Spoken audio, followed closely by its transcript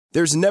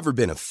There's never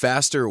been a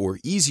faster or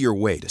easier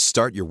way to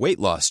start your weight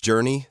loss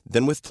journey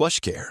than with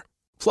PlushCare.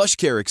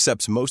 PlushCare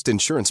accepts most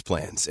insurance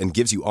plans and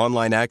gives you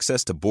online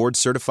access to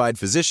board-certified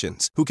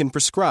physicians who can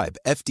prescribe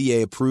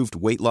FDA-approved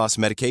weight loss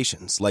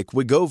medications like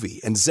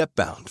Wegovy and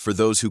Zepbound for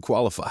those who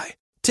qualify.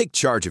 Take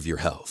charge of your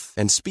health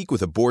and speak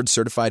with a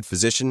board-certified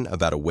physician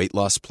about a weight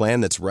loss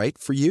plan that's right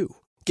for you.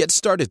 Get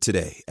started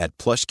today at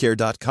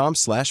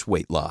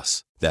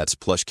plushcare.com/weight-loss. That's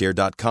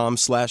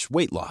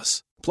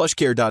plushcare.com/weight-loss.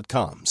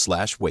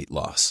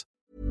 plushcare.com/weight-loss.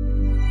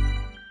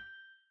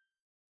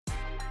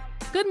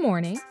 Good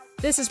morning.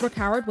 This is Brooke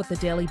Howard with The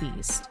Daily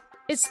Beast.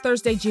 It's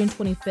Thursday, June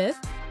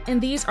 25th,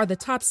 and these are the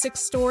top 6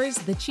 stories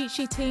the Cheat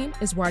Sheet team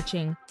is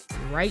watching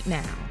right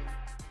now.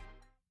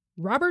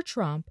 Robert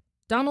Trump,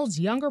 Donald's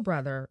younger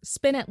brother,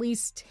 spent at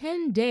least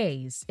 10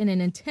 days in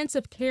an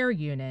intensive care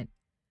unit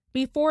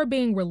before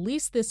being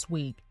released this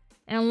week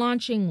and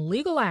launching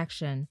legal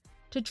action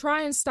to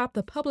try and stop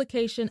the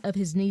publication of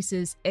his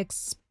niece's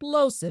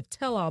explosive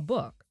tell-all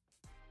book.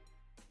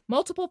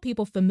 Multiple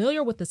people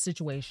familiar with the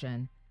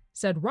situation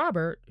said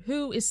Robert,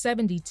 who is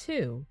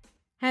 72,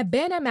 had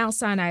been at Mount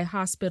Sinai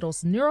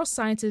Hospital's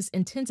Neurosciences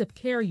Intensive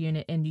Care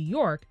Unit in New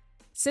York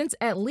since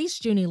at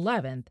least June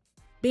 11th,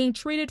 being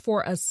treated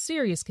for a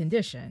serious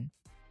condition.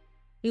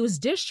 He was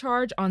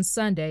discharged on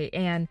Sunday,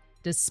 and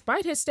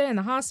despite his stay in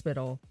the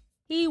hospital,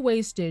 he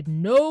wasted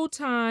no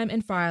time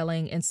in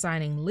filing and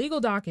signing legal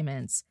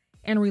documents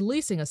and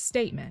releasing a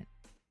statement.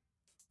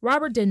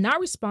 Robert did not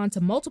respond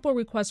to multiple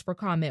requests for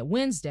comment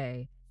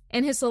Wednesday,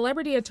 and his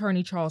celebrity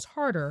attorney Charles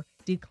Harder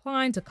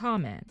declined to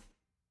comment.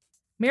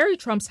 Mary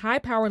Trump's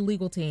high-powered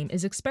legal team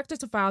is expected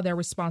to file their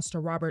response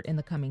to Robert in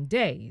the coming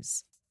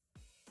days.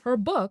 Her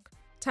book,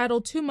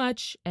 titled Too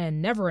Much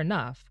and Never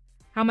Enough: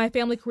 How My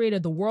Family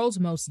Created the World's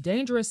Most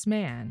Dangerous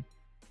Man,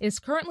 is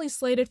currently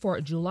slated for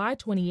a July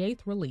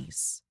 28th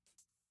release.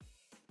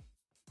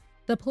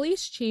 The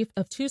police chief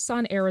of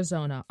Tucson,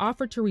 Arizona,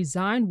 offered to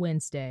resign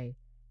Wednesday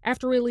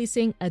after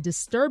releasing a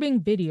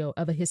disturbing video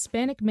of a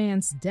Hispanic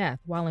man's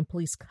death while in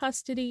police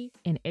custody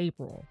in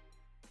April.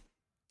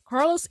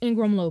 Carlos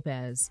Ingram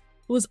Lopez,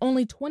 who was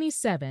only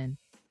 27,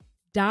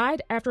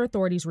 died after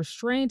authorities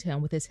restrained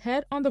him with his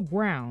head on the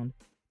ground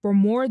for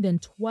more than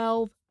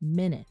 12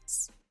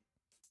 minutes.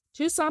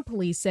 Tucson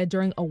police said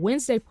during a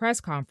Wednesday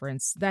press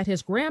conference that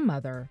his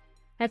grandmother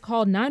had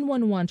called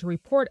 911 to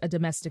report a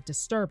domestic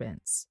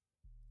disturbance.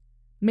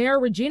 Mayor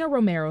Regina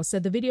Romero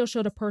said the video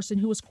showed a person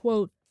who was,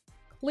 quote,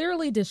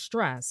 clearly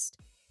distressed,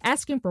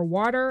 asking for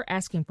water,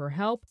 asking for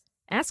help,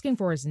 asking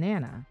for his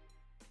Nana.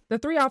 The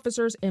 3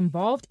 officers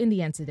involved in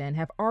the incident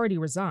have already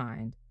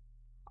resigned,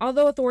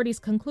 although authorities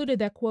concluded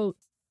that, quote,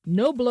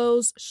 no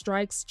blows,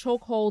 strikes,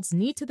 chokeholds,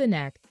 knee to the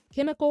neck,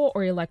 chemical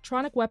or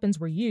electronic weapons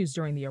were used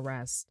during the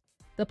arrest.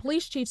 The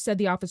police chief said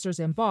the officers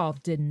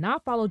involved did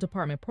not follow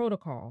department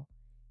protocol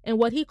in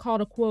what he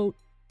called a, quote,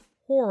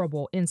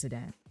 horrible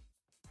incident.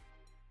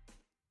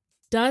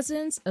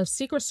 Dozens of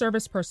Secret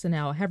Service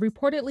personnel have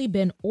reportedly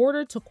been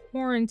ordered to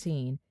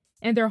quarantine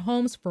in their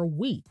homes for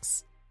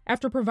weeks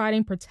after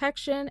providing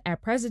protection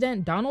at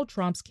President Donald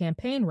Trump's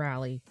campaign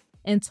rally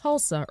in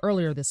Tulsa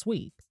earlier this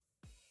week.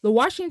 The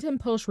Washington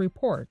Post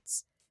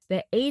reports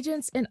that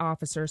agents and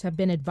officers have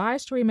been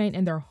advised to remain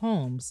in their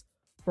homes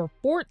for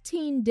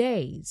 14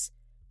 days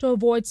to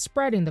avoid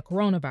spreading the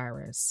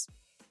coronavirus.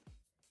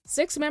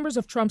 6 members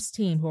of Trump's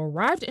team who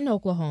arrived in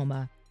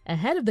Oklahoma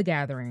ahead of the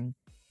gathering,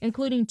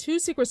 including 2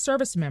 Secret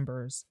Service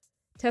members,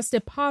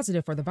 tested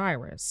positive for the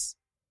virus.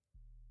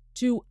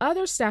 2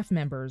 other staff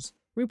members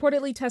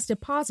reportedly tested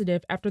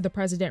positive after the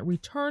president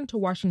returned to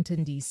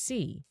Washington,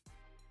 D.C.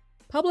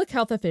 Public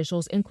health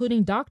officials,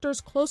 including doctors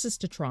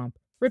closest to Trump,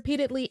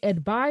 repeatedly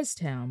advised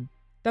him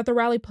that the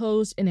rally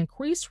posed an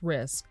increased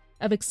risk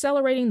of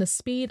accelerating the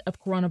speed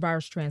of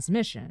coronavirus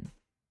transmission.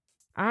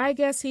 I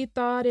guess he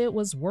thought it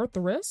was worth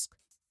the risk.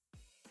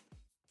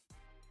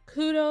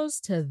 Kudos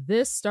to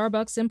this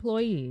Starbucks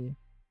employee.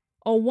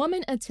 A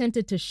woman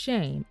attempted to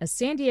shame a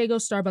San Diego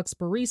Starbucks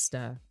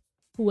barista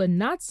who would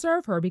not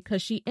serve her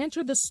because she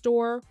entered the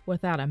store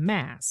without a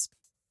mask.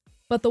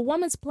 But the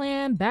woman's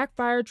plan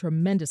backfired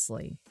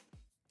tremendously.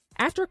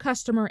 After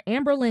customer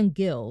Amberlynn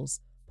Gills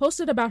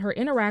posted about her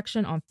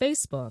interaction on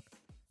Facebook,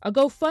 a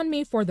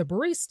GoFundMe for the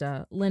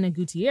barista, Lennon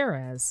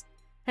Gutierrez,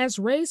 has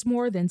raised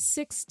more than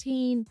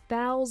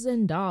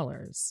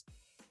 $16,000.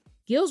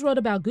 Gills wrote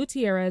about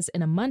Gutierrez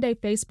in a Monday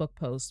Facebook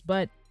post,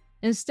 but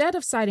instead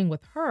of siding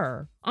with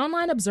her,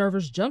 online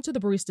observers jumped to the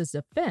barista's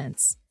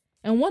defense,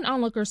 and one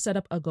onlooker set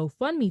up a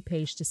GoFundMe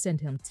page to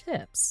send him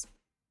tips.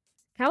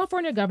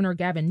 California Governor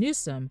Gavin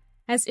Newsom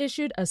has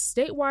issued a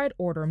statewide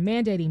order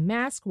mandating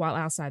masks while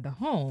outside the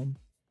home,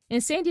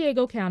 and San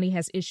Diego County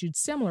has issued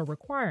similar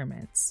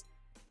requirements.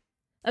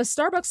 A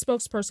Starbucks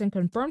spokesperson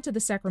confirmed to the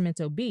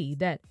Sacramento Bee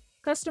that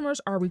customers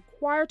are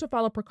required to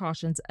follow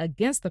precautions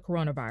against the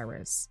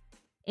coronavirus,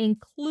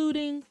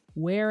 including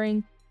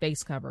wearing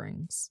face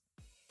coverings.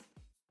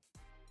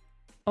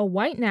 A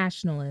white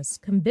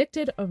nationalist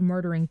convicted of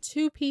murdering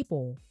 2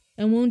 people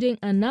and wounding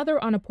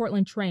another on a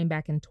Portland train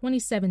back in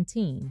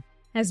 2017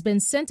 has been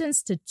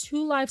sentenced to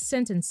 2 life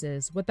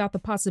sentences without the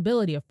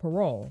possibility of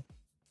parole.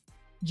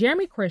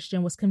 Jeremy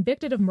Christian was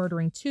convicted of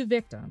murdering 2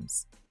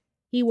 victims.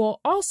 He will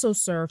also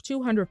serve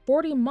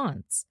 240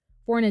 months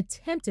for an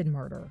attempted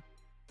murder.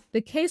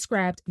 The case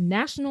grabbed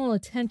national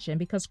attention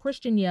because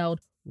Christian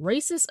yelled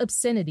racist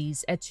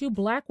obscenities at 2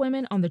 black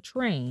women on the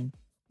train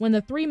when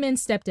the 3 men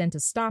stepped in to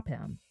stop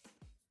him.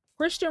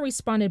 Christian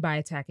responded by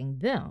attacking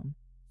them.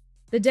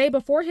 The day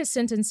before his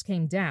sentence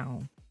came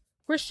down,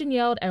 Christian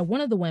yelled at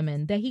one of the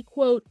women that he,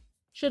 quote,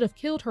 should have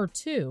killed her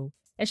too,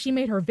 as she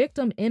made her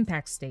victim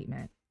impact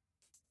statement.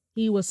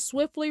 He was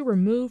swiftly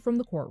removed from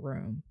the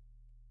courtroom.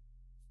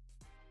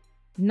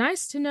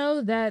 Nice to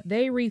know that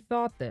they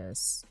rethought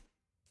this.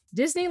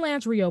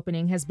 Disneyland's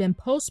reopening has been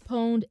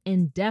postponed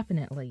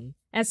indefinitely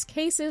as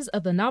cases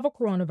of the novel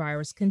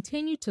coronavirus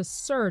continue to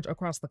surge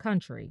across the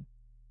country.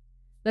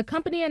 The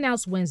company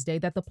announced Wednesday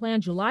that the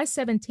planned July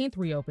 17th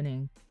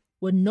reopening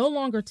would no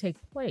longer take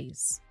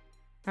place.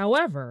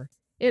 However,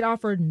 it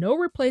offered no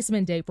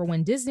replacement date for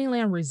when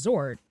Disneyland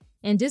Resort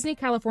and Disney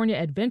California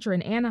Adventure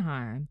in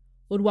Anaheim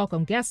would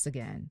welcome guests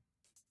again.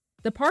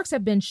 The parks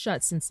have been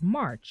shut since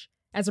March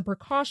as a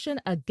precaution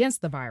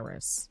against the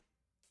virus.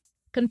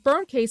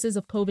 Confirmed cases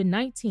of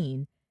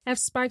COVID-19 have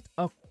spiked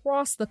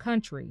across the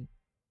country,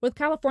 with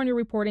California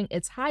reporting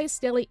its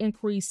highest daily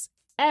increase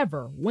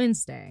ever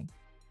Wednesday.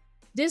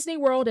 Disney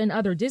World and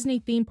other Disney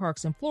theme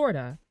parks in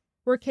Florida,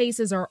 where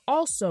cases are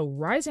also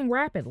rising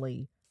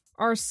rapidly,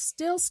 are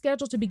still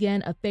scheduled to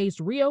begin a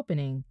phased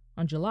reopening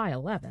on July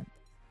 11th.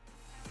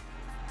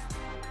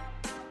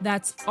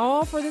 That's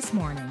all for this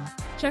morning.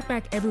 Check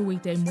back every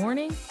weekday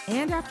morning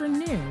and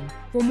afternoon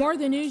for more of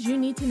the news you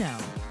need to know.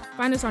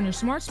 Find us on your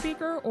smart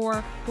speaker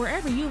or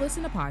wherever you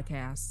listen to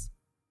podcasts.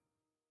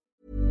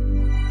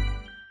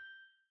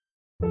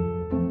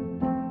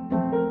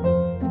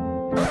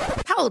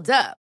 Hold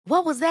up.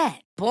 What was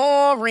that?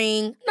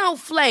 Boring. No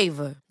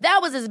flavor. That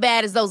was as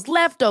bad as those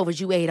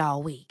leftovers you ate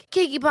all week.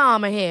 Keke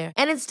Palmer here,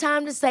 and it's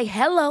time to say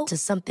hello to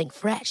something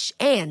fresh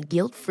and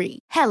guilt-free.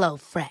 Hello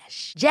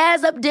Fresh.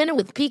 Jazz up dinner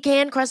with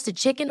pecan-crusted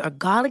chicken or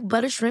garlic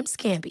butter shrimp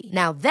scampi.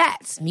 Now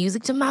that's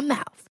music to my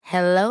mouth.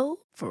 Hello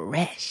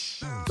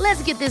Fresh.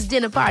 Let's get this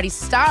dinner party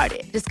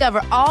started.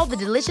 Discover all the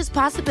delicious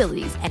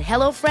possibilities at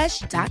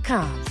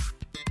HelloFresh.com.